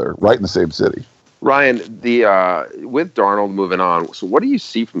another, right in the same city. Ryan, with Darnold moving on, so what do you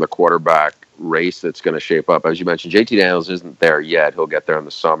see from the quarterback race that's going to shape up? As you mentioned, JT Daniels isn't there yet. He'll get there in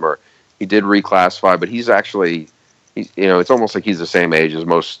the summer. He did reclassify, but he's it's almost like he's the same age as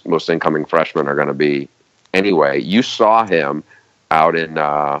most incoming freshmen are going to be anyway. You saw him out in,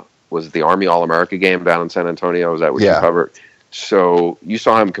 was it the Army All-America game down in San Antonio? Is that what you covered? So you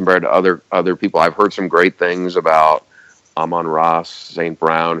saw him compared to other people. I've heard some great things about Amon-Ra St.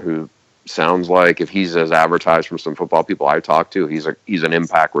 Brown, who sounds like, if he's as advertised from some football people I talked to, he's an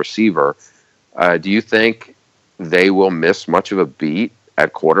impact receiver. Do you think they will miss much of a beat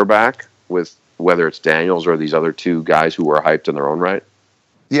at quarterback with whether it's Daniels or these other two guys who were hyped in their own right?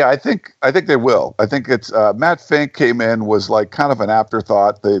 Yeah, I think they will. I think it's Matt Fink came in, was like kind of an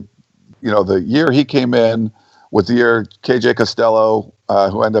afterthought. The year he came in was the year KJ Costello,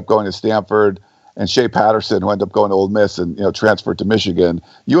 who ended up going to Stanford, and Shea Patterson, who ended up going to Ole Miss and transferred to Michigan.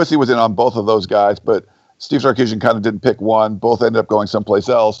 USC was in on both of those guys, but Steve Sarkisian kind of didn't pick one. Both ended up going someplace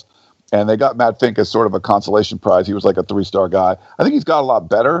else, and they got Matt Fink as sort of a consolation prize. He was like a 3-star guy. I think he's got a lot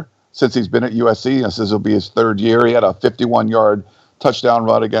better since he's been at USC. This will be his third year. He had a 51-yard touchdown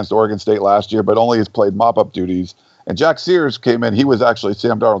run against Oregon State last year, but only has played mop-up duties. And Jack Sears came in. He was actually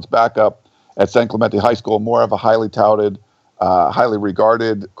Sam Darnold's backup at San Clemente High School, more of a highly touted, highly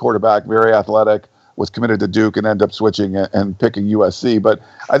regarded quarterback, very athletic, was committed to Duke and ended up switching and picking USC. But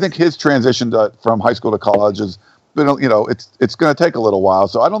I think his transition from high school to college is been, it's going to take a little while.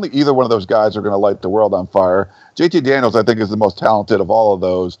 So I don't think either one of those guys are going to light the world on fire. JT Daniels, I think, is the most talented of all of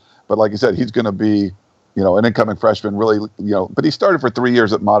those. But like you said, he's going to be, an incoming freshman, really, but he started for 3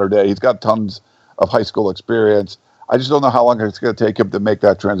 years at Mater Dei. He's got tons of high school experience. I just don't know how long it's going to take him to make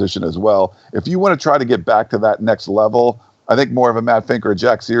that transition as well. If you want to try to get back to that next level, I think more of a Matt Fink or a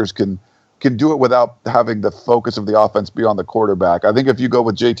Jack Sears can do it without having the focus of the offense be on the quarterback. I think if you go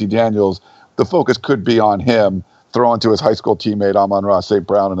with JT Daniels, the focus could be on him throwing to his high school teammate, Amon-Ra St.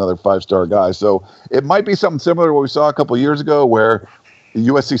 Brown, another 5-star guy. So it might be something similar to what we saw a couple years ago where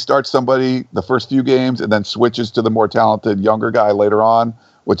USC starts somebody the first few games and then switches to the more talented younger guy later on,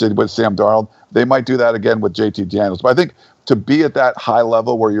 which they did with Sam Darnold. They might do that again with JT Daniels. But I think to be at that high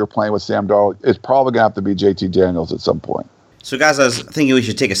level where you're playing with Sam Darnold, it's probably going to have to be JT Daniels at some point. So, guys, I was thinking we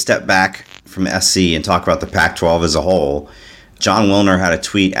should take a step back from SC and talk about the Pac-12 as a whole. John Wilner had a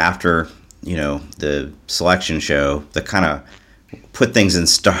tweet after, the selection show that kind of put things in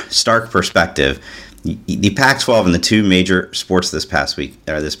stark perspective. The Pac-12 and the two major sports this past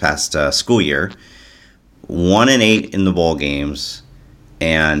school year, 1-8 in the bowl games,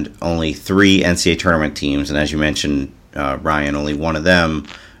 and only 3 NCAA tournament teams. And as you mentioned, Ryan, only one of them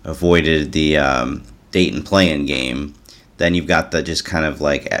avoided the Dayton play-in game. Then you've got the just kind of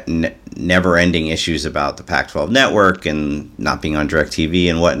like never-ending issues about the Pac-12 network and not being on DirecTV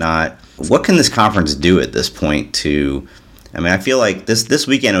and whatnot. What can this conference do at this point I feel like this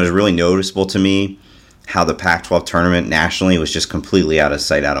weekend it was really noticeable to me how the Pac-12 tournament nationally was just completely out of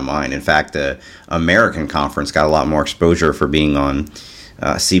sight, out of mind. In fact, the American Conference got a lot more exposure for being on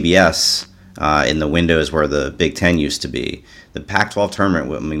CBS in the windows where the Big Ten used to be. The Pac-12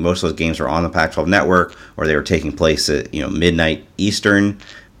 tournament, most of those games were on the Pac-12 network or they were taking place at midnight Eastern.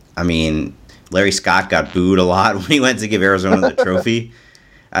 Larry Scott got booed a lot when he went to give Arizona the trophy.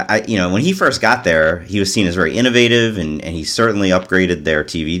 When he first got there, he was seen as very innovative, and he certainly upgraded their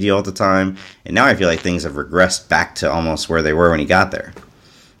TV deal at the time. And now I feel like things have regressed back to almost where they were when he got there.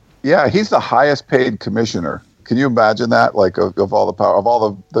 Yeah, he's the highest paid commissioner. Can you imagine that? Like of all the power of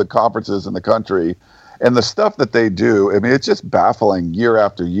all the conferences in the country, and the stuff that they do. It's just baffling year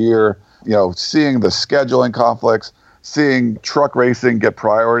after year. Seeing the scheduling conflicts, seeing truck racing get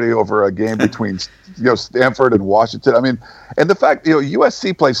priority over a game between Stanford and Washington. And the fact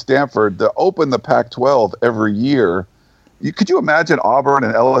USC plays Stanford to open the Pac-12 every year. Could you imagine Auburn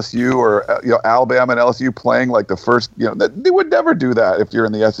and LSU or Alabama and LSU playing like the first? They would never do that if you're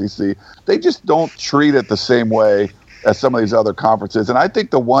in the SEC. They just don't treat it the same way as some of these other conferences. And I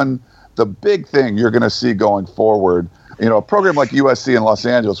think the big thing you're going to see going forward, a program like USC in Los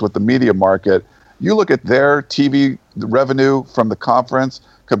Angeles with the media market. You look at their TV revenue from the conference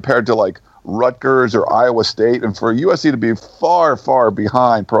compared to like Rutgers or Iowa State, and for USC to be far, far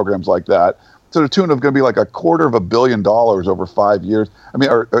behind programs like that, to the tune of going to be like $250 million over 5 years.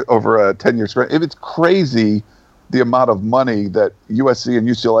 Or over a 10-year spread. It's crazy the amount of money that USC and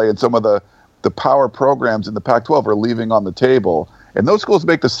UCLA and some of the power programs in the Pac-12 are leaving on the table. And those schools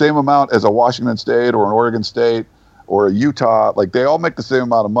make the same amount as a Washington State or an Oregon State or a Utah. Like they all make the same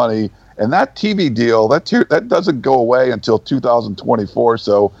amount of money. And that TV deal, that doesn't go away until 2024.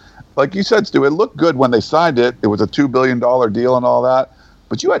 So, like you said, Stu, it looked good when they signed it. It was a $2 billion deal and all that.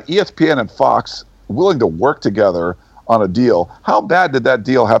 But you had ESPN and Fox willing to work together on a deal. How bad did that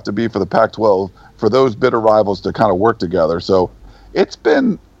deal have to be for the Pac-12 for those bitter rivals to kind of work together? So it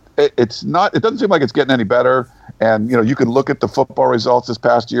doesn't seem like it's getting any better. And, you can look at the football results this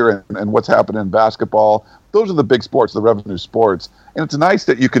past year and what's happening in basketball. Those are the big sports, the revenue sports. And it's nice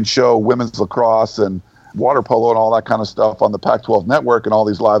that you can show women's lacrosse and water polo and all that kind of stuff on the Pac-12 network and all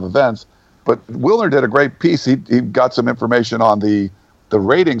these live events. But Wilner did a great piece. He got some information on the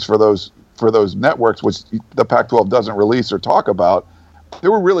ratings for those networks, which the Pac-12 doesn't release or talk about. They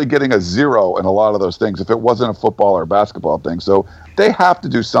were really getting a 0 in a lot of those things if it wasn't a football or basketball thing. So they have to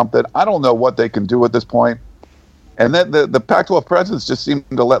do something. I don't know what they can do at this point. And then the Pac-12 presidents just seem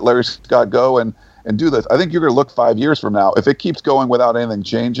to let Larry Scott go and do this. I think you're going to look 5 years from now. If it keeps going without anything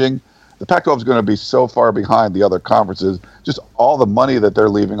changing, the Pac-12 is going to be so far behind the other conferences. Just all the money that they're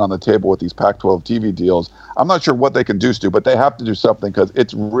leaving on the table with these Pac-12 TV deals. I'm not sure what they can do, Stu, but they have to do something because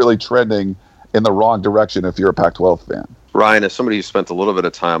it's really trending in the wrong direction if you're a Pac-12 fan. Ryan, as somebody who spent a little bit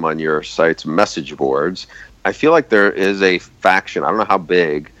of time on your site's message boards, I feel like there is a faction, I don't know how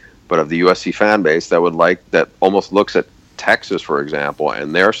big, but of the USC fan base that almost looks at Texas, for example,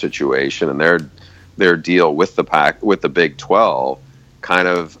 and their situation and their deal with the Big 12, kind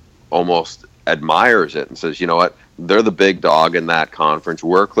of almost admires it and says, you know what, they're the big dog in that conference.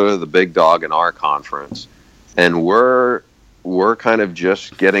 We're clearly the big dog in our conference, and we're kind of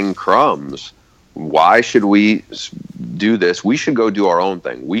just getting crumbs why should we do this? We should go do our own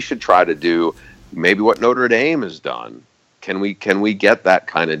thing. We should try to do maybe what Notre Dame has done. Can we get that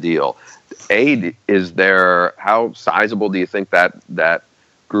kind of deal? Is there, how sizable do you think that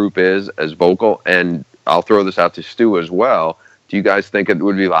group is as vocal? And I'll throw this out to Stu as well. Do you guys think it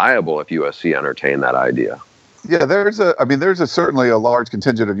would be viable if USC entertained that idea? Yeah, there's certainly a large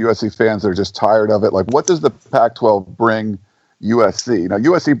contingent of USC fans that are just tired of it. Like, what does the Pac-12 bring USC? Now,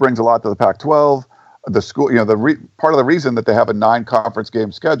 USC brings a lot to the Pac-12. The school, part of the reason that they have a 9-conference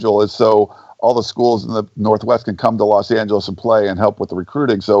game schedule is so all the schools in the Northwest can come to Los Angeles and play and help with the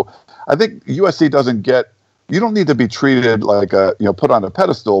recruiting. So I think USC you don't need to be treated like put on a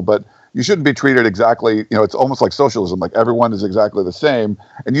pedestal, but you shouldn't be treated exactly, it's almost like socialism, like everyone is exactly the same.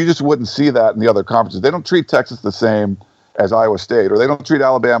 And you just wouldn't see that in the other conferences. They don't treat Texas the same as Iowa State, or they don't treat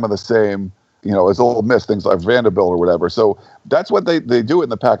Alabama the same, as Ole Miss, things like Vanderbilt or whatever. So that's what they do it in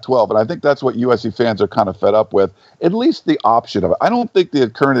the Pac-12. And I think that's what USC fans are kind of fed up with, at least the option of it. I don't think the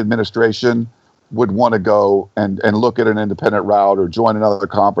current administration would want to go and look at an independent route or join another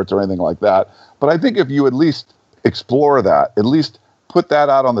conference or anything like that. But I think if you at least explore that, at least put that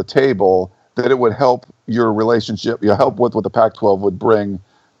out on the table, that it would help your relationship, help with what the Pac-12 would bring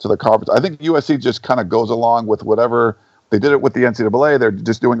to the conference. I think USC just kind of goes along with whatever. They did it with the NCAA. They're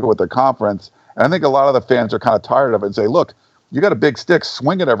just doing it with their conference. And I think a lot of the fans are kind of tired of it and say, look, you got a big stick,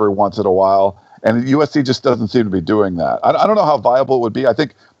 swing it every once in a while. And USC just doesn't seem to be doing that. I don't know how viable it would be. I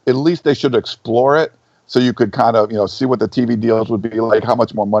think at least they should explore it so you could kind of, see what the TV deals would be like, how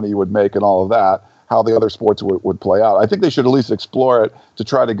much more money you would make and all of that, how the other sports would play out. I think they should at least explore it to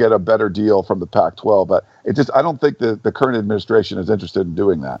try to get a better deal from the Pac-12. But I don't think the current administration is interested in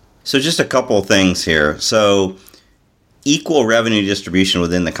doing that. So just a couple of things here. So equal revenue distribution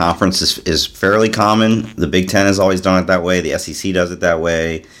within the conference is fairly common. The Big Ten has always done it that way. The SEC does it that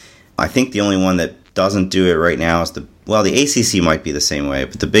way. I think the only one that doesn't do it right now is the ACC might be the same way,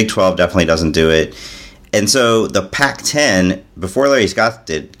 but the Big 12 definitely doesn't do it. And so the Pac-10, before Larry Scott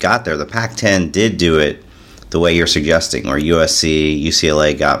got there, the Pac-10 did do it the way you're suggesting, where USC,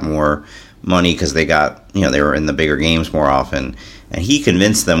 UCLA got more money because they were in the bigger games more often. And he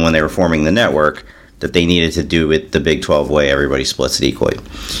convinced them when they were forming the network that they needed to do it the Big 12 way, everybody splits it equally.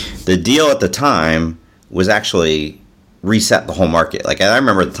 The deal at the time was actually reset the whole market. Like, I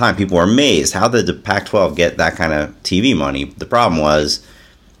remember at the time, people were amazed. How did the Pac-12 get that kind of TV money? The problem was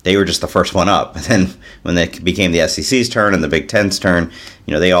they were just the first one up. And then when it became the SEC's turn and the Big Ten's turn,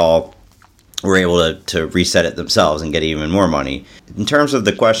 they all were able to reset it themselves and get even more money. In terms of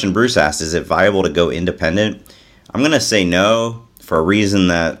the question Bruce asked, is it viable to go independent? I'm going to say no for a reason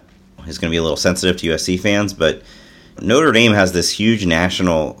that is going to be a little sensitive to USC fans, but Notre Dame has this huge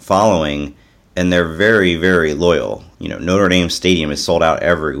national following, and they're very, very loyal. Notre Dame Stadium is sold out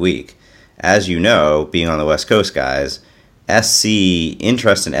every week. As you know, being on the West Coast, guys, SC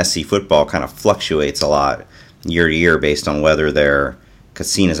interest in SC football kind of fluctuates a lot year to year based on whether they're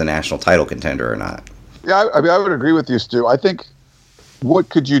seen as a national title contender or not. Yeah, I would agree with you, Stu. I think what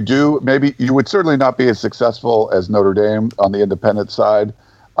could you do? Maybe you would certainly not be as successful as Notre Dame on the independent side.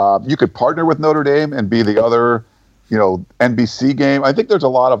 You could partner with Notre Dame and be the other, NBC game. I think there's a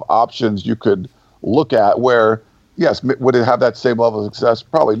lot of options you could look at where, yes, would it have that same level of success?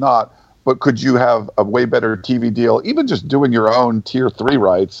 Probably not. But could you have a way better TV deal, even just doing your own Tier 3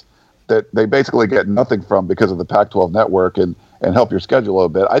 rights that they basically get nothing from because of the Pac-12 network and help your schedule a little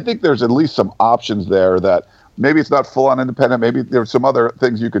bit? I think there's at least some options there that maybe it's not full-on independent. Maybe there's some other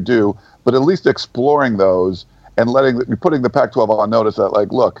things you could do, but at least exploring those and putting the Pac-12 on notice that,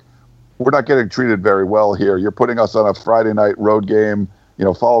 like, look, we're not getting treated very well here. You're putting us on a Friday night road game,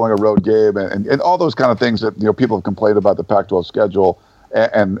 following a road game and all those kind of things that, people have complained about the Pac-12 schedule.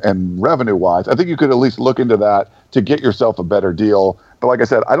 And revenue-wise, I think you could at least look into that to get yourself a better deal. But like I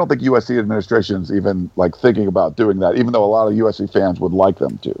said, I don't think USC administration's even thinking about doing that, even though a lot of USC fans would like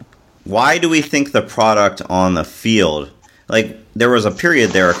them to. Why do we think the product on the field, there was a period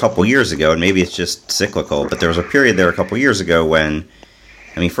there a couple years ago, and maybe it's just cyclical, but there was a period there a couple years ago when,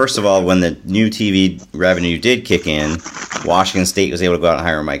 first of all, when the new TV revenue did kick in, Washington State was able to go out and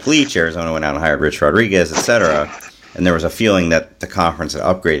hire Mike Leach, Arizona went out and hired Rich Rodriguez, etc., and there was a feeling that the conference had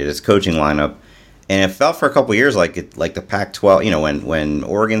upgraded its coaching lineup. And it felt for a couple of years like the Pac-12, when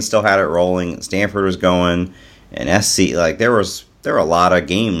Oregon still had it rolling, Stanford was going, and SC, there were a lot of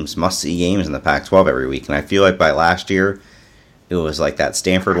games, must-see games in the Pac-12 every week. And I feel like by last year, it was like that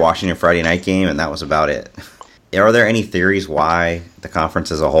Stanford-Washington Friday night game, and that was about it. Are there any theories why the conference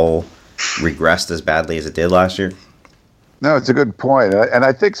as a whole regressed as badly as it did last year? No, it's a good point. And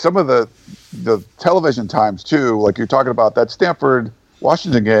I think some of the television times, too, like you're talking about that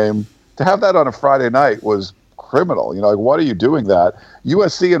Stanford-Washington game, to have that on a Friday night was criminal. Like, what are you doing that?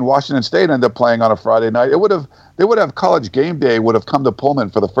 USC and Washington State end up playing on a Friday night. They would have College Game Day would have come to Pullman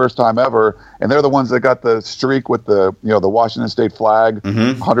for the first time ever, and they're the ones that got the streak with the Washington State flag,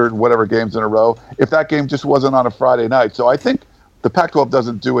 100 whatever games in a row. If that game just wasn't on a Friday night, so I think the Pac-12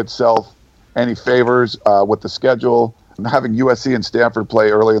 doesn't do itself any favors with the schedule. Having USC and Stanford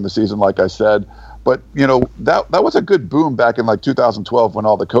play early in the season, like I said. But, that was a good boom back in like 2012 when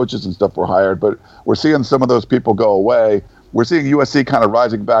all the coaches and stuff were hired. But we're seeing some of those people go away. We're seeing USC kind of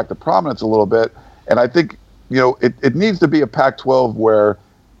rising back to prominence a little bit. And I think, it needs to be a Pac-12 where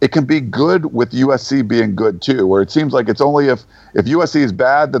it can be good with USC being good too, where it seems like it's only if USC is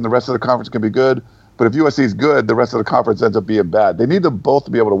bad, then the rest of the conference can be good. But if USC is good, the rest of the conference ends up being bad. They need them both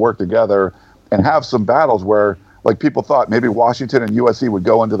to be able to work together and have some battles where, like, people thought maybe Washington and USC would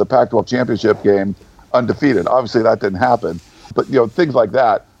go into the Pac-12 championship game undefeated. Obviously, that didn't happen. But, things like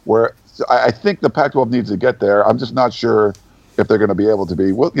that, where I think the Pac-12 needs to get there. I'm just not sure if they're going to be able to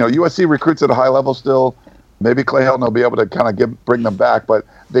be. Well, USC recruits at a high level still. Maybe Clay Helton will be able to kind of bring them back. But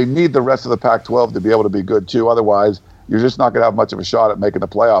they need the rest of the Pac-12 to be able to be good, too. Otherwise, you're just not going to have much of a shot at making the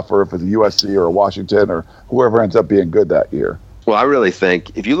playoff, or if it's a USC or a Washington or whoever ends up being good that year. Well, I really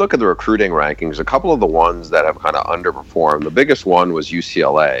think if you look at the recruiting rankings, a couple of the ones that have kind of underperformed, the biggest one was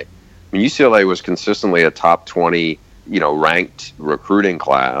UCLA. I mean, UCLA was consistently a top 20, ranked recruiting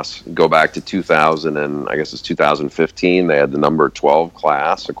class. Go back to 2000 and I guess it's 2015. They had the number 12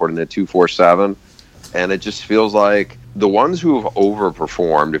 class according to 247. And it just feels like the ones who have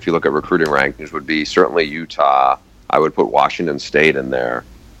overperformed, if you look at recruiting rankings, would be certainly Utah. I would put Washington State in there.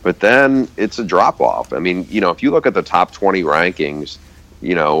 But then it's a drop-off. I mean, if you look at the top 20 rankings,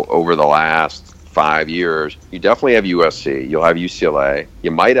 over the last 5 years, you definitely have USC. You'll have UCLA. You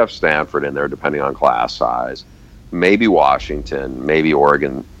might have Stanford in there, depending on class size. Maybe Washington, maybe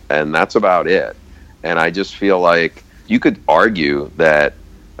Oregon, and that's about it. And I just feel like you could argue that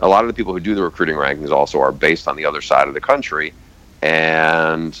a lot of the people who do the recruiting rankings also are based on the other side of the country.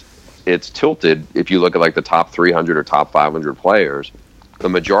 And it's tilted if you look at like the top 300 or top 500 players. The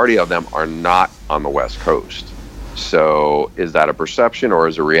majority of them are not on the West Coast. So is that a perception or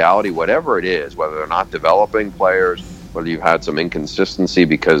is it a reality? Whatever it is, whether they're not developing players, whether you've had some inconsistency,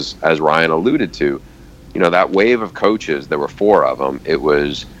 because as Ryan alluded to, that wave of coaches, there were 4 of them. It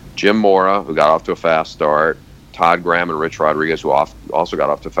was Jim Mora, who got off to a fast start, Todd Graham and Rich Rodriguez, who also got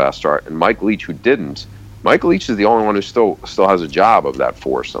off to a fast start, and Mike Leach, who didn't. Mike Leach is the only one who still has a job of that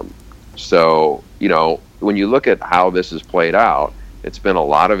foursome. So, when you look at how this has played out, it's been a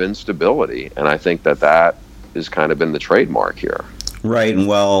lot of instability, and I think that has kind of been the trademark here. Right, and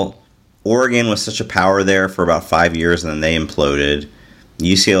Oregon was such a power there for about 5 years, and then they imploded.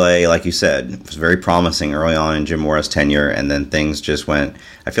 UCLA, like you said, was very promising early on in Jim Mora's tenure, and then things just went.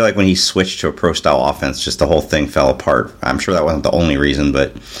 I feel like when he switched to a pro-style offense, just the whole thing fell apart. I'm sure that wasn't the only reason,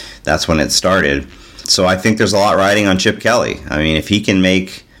 but that's when it started. So I think there's a lot riding on Chip Kelly. I mean, if he can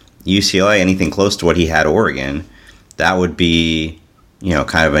make UCLA anything close to what he had Oregon, that would be,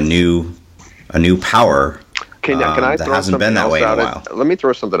 kind of a new power. Can I that throw hasn't been that way in a while. Let me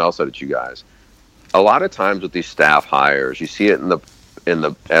throw something else out at you guys. A lot of times with these staff hires, you see it in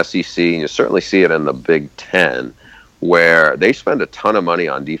the SEC, and you certainly see it in the Big Ten, where they spend a ton of money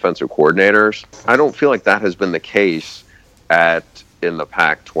on defensive coordinators. I don't feel like that has been the case in the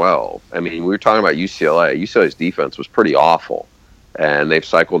Pac-12. I mean, we were talking about UCLA. UCLA's defense was pretty awful, and they've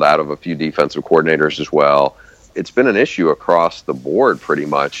cycled out of a few defensive coordinators as well. It's been an issue across the board pretty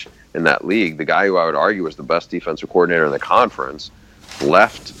much in that league. The guy who I would argue was the best defensive coordinator in the conference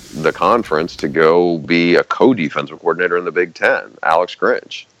left the conference to go be a co-defensive coordinator in the Big Ten, Alex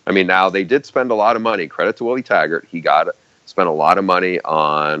Grinch. I mean, now they did spend a lot of money. Credit to Willie Taggart. He spent a lot of money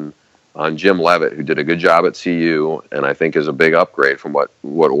on Jim Leavitt, who did a good job at CU, and I think is a big upgrade from what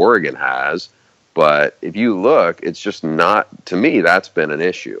Oregon has. But if you look, it's just not, to me, that's been an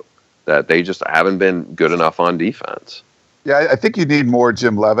issue, that they just haven't been good enough on defense. Yeah, I think you need more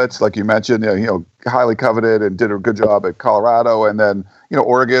Jim Levitts, like you mentioned, highly coveted and did a good job at Colorado. And then,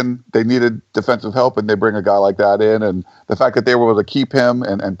 Oregon, they needed defensive help, and they bring a guy like that in. And the fact that they were able to keep him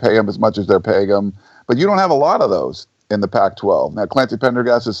and pay him as much as they're paying him. But you don't have a lot of those in the Pac-12. Now, Clancy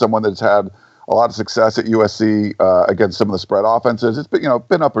Pendergast is someone that's had a lot of success at USC against some of the spread offenses. It's been,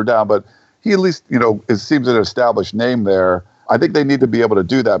 been up or down, but he at least, it seems an established name there. I think they need to be able to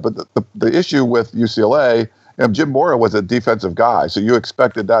do that. But the issue with UCLA, Jim Mora was a defensive guy, so you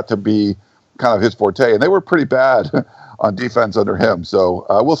expected that to be kind of his forte, and they were pretty bad on defense under him. So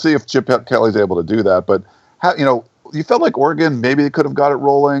we'll see if Chip Kelly's able to do that. But you felt like Oregon maybe they could have got it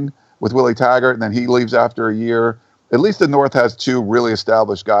rolling with Willie Taggart, and then he leaves after a year. at least the North has two really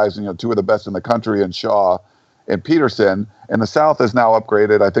established guys, two of the best in the country in Shaw and Peterson. And the South is now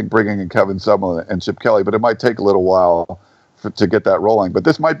upgraded, I think, bringing in Kevin Sumlin and Chip Kelly, but it might take a little while to get that rolling. But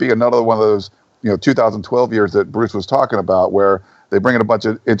this might be another one of those, 2012 years that Bruce was talking about, where they bring in a bunch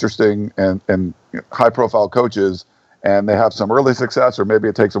of interesting and high-profile coaches, and they have some early success, or maybe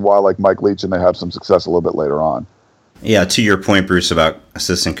it takes a while like Mike Leach, and they have some success a little bit later on. Yeah, to your point, Bruce, about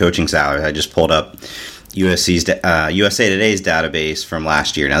assistant coaching salaries, I just pulled up USC's USA Today's database from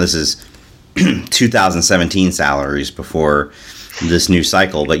last year. Now, this is 2017 salaries before this new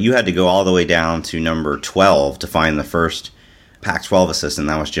cycle, but you had to go all the way down to number 12 to find the first Pac-12 assistant.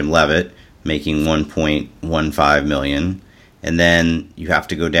 That was Jim Leavitt, making $1.15 million. And then you have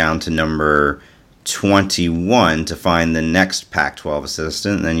to go down to number 21 to find the next Pac-12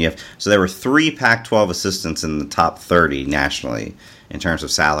 assistant. And then so there were 3 Pac-12 assistants in the top 30 nationally in terms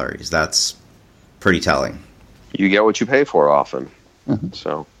of salaries. That's pretty telling. You get what you pay for often.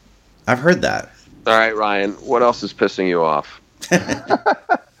 So I've heard that. All right, Ryan, what else is pissing you off?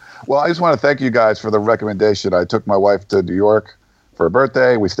 Well, I just want to thank you guys for the recommendation. I took my wife to New York for her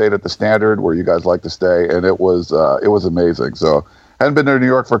birthday. We stayed at the Standard, where you guys like to stay, and it was amazing. So hadn't been to New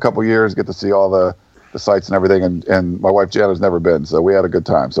York for a couple of years, get to see all the sights and everything, and my wife Jan has never been, so we had a good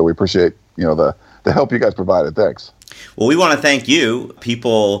time. So we appreciate the help you guys provided. Thanks. Well, we want to thank you.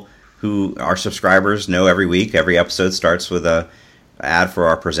 People who are subscribers know every week, every episode starts with a ad for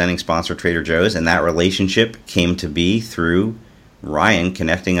our presenting sponsor, Trader Joe's, and that relationship came to be through Ryan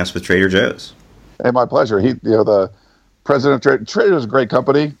connecting us with Trader Joe's. Hey, my pleasure. The president of Trader Joe's is a great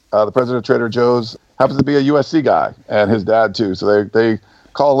company. The president of Trader Joe's happens to be a USC guy, and his dad too. So they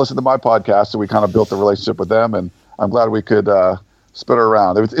call and listen to my podcast, so we kind of built the relationship with them, and I'm glad we could spin it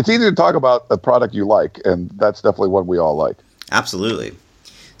around. It's easy to talk about a product you like, and that's definitely one we all like. Absolutely.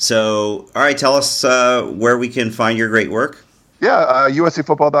 So, all right, tell us where we can find your great work. Yeah,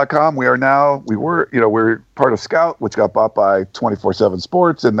 USCfootball.com. We're part of Scout, which got bought by 24/7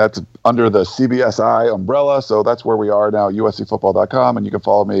 Sports, and that's under the CBSI umbrella. So that's where we are now, USCfootball.com, and you can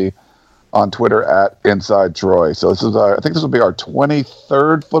follow me on Twitter at Inside Troy. So I think this will be our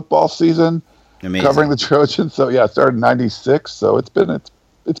 23rd football season. Amazing. Covering the Trojans. So yeah, it started in '96. So it's been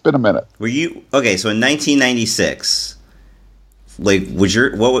a minute. Were you okay? So in 1996, like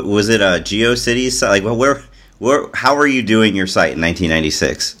what was it? GeoCities? Like how were you doing your site in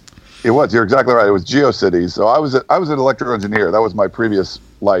 1996? You're exactly right. It was GeoCities. So I was an electrical engineer. That was my previous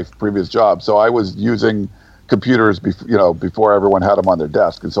job. So I was using computers before everyone had them on their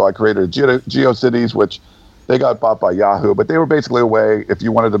desk. And so I created GeoCities, which they got bought by Yahoo, but they were basically a way, if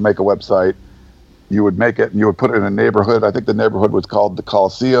you wanted to make a website, you would make it and you would put it in a neighborhood. I think the neighborhood was called the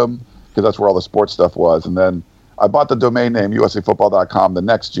Coliseum, because that's where all the sports stuff was. And then I bought the domain name USCfootball.com the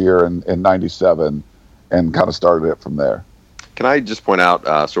next year in '97 and kind of started it from there. Can I just point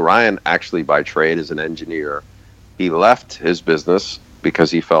out, so Ryan actually by trade is an engineer. He left his business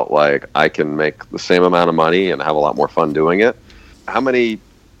because he felt like I can make the same amount of money and have a lot more fun doing it. How did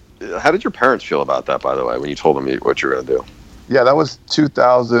your parents feel about that, by the way, when you told them what you were going to do? Yeah, that was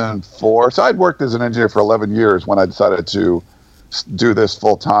 2004. So I'd worked as an engineer for 11 years when I decided to do this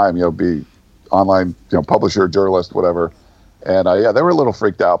full time, be online, publisher, journalist, whatever. And they were a little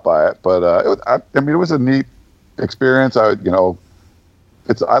freaked out by it, but it was a neat experience. I have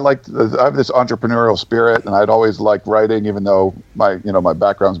this entrepreneurial spirit, and I'd always liked writing, even though my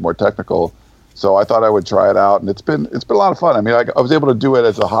background's more technical. So I thought I would try it out, and it's been a lot of fun. I mean, I was able to do it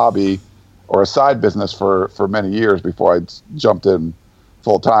as a hobby or a side business for many years before I jumped in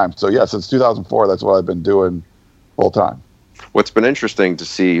full time. So yeah, since 2004, that's what I've been doing full time. What's been interesting to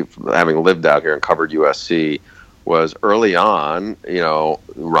see, having lived out here and covered USC, was early on,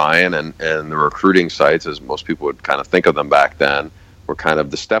 Ryan and the recruiting sites, as most people would kind of think of them back then, were kind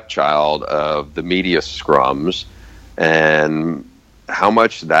of the stepchild of the media scrums, and how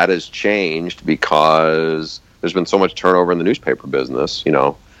much that has changed because there's been so much turnover in the newspaper business.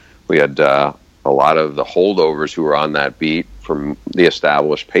 We had a lot of the holdovers who were on that beat from the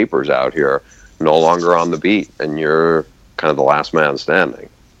established papers out here no longer on the beat, and you're kind of the last man standing.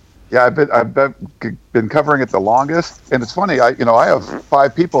 Yeah, I've been covering it the longest, and it's funny. I have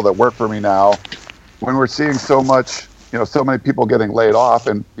 5 people that work for me now. When we're seeing so many people getting laid off,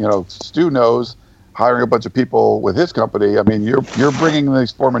 and Stu knows, hiring a bunch of people with his company. I mean, you're bringing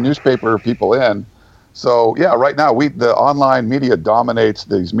these former newspaper people in. So yeah, right now the online media dominates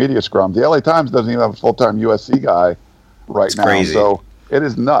these media scrums. The LA Times doesn't even have a full-time USC guy right now. Crazy. So it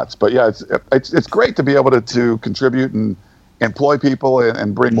is nuts. But yeah, it's great to be able to contribute and employ people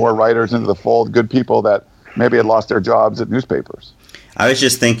and bring more writers into the fold, good people that maybe had lost their jobs at newspapers. I was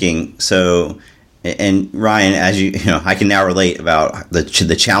just thinking, so And Ryan, as you know, I can now relate about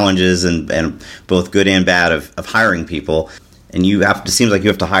the challenges and both good and bad of hiring people. And it seems like you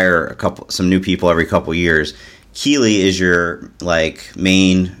have to hire some new people every couple years. Keely is your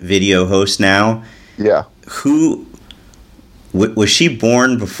main video host now. Yeah. Who was she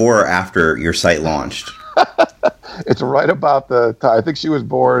born before or after your site launched? It's right about the time. I think she was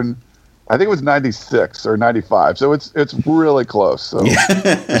born. I think it was 96 or 95. So it's really close. So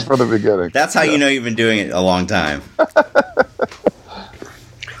it's from the beginning. That's how you know you've been doing it a long time.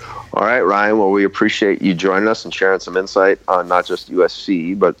 All right, Ryan. Well, we appreciate you joining us and sharing some insight on not just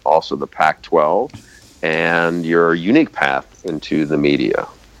USC, but also the Pac-12 and your unique path into the media.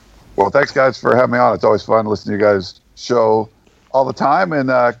 Well, thanks, guys, for having me on. It's always fun listening to you guys' show all the time,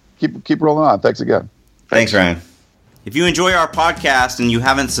 and keep rolling on. Thanks again. Thanks, Ryan. If you enjoy our podcast and you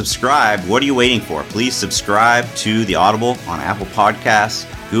haven't subscribed, what are you waiting for? Please subscribe to The Audible on Apple Podcasts,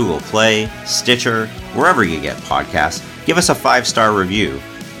 Google Play, Stitcher, wherever you get podcasts. Give us a 5-star review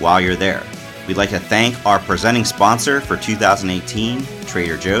while you're there. We'd like to thank our presenting sponsor for 2018,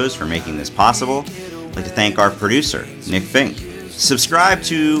 Trader Joe's, for making this possible. I'd like to thank our producer, Nick Fink. Subscribe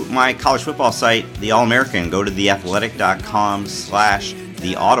to my college football site, The All-American. Go to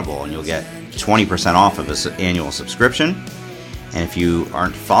theathletic.com/theaudible and you'll get 20% off of this annual subscription. And if you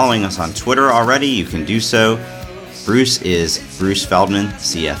aren't following us on Twitter already, you can do so. Bruce is Bruce Feldman,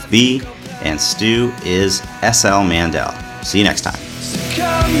 CFB, and Stu is SL Mandel. See you next time.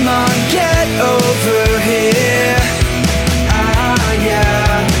 Come on, get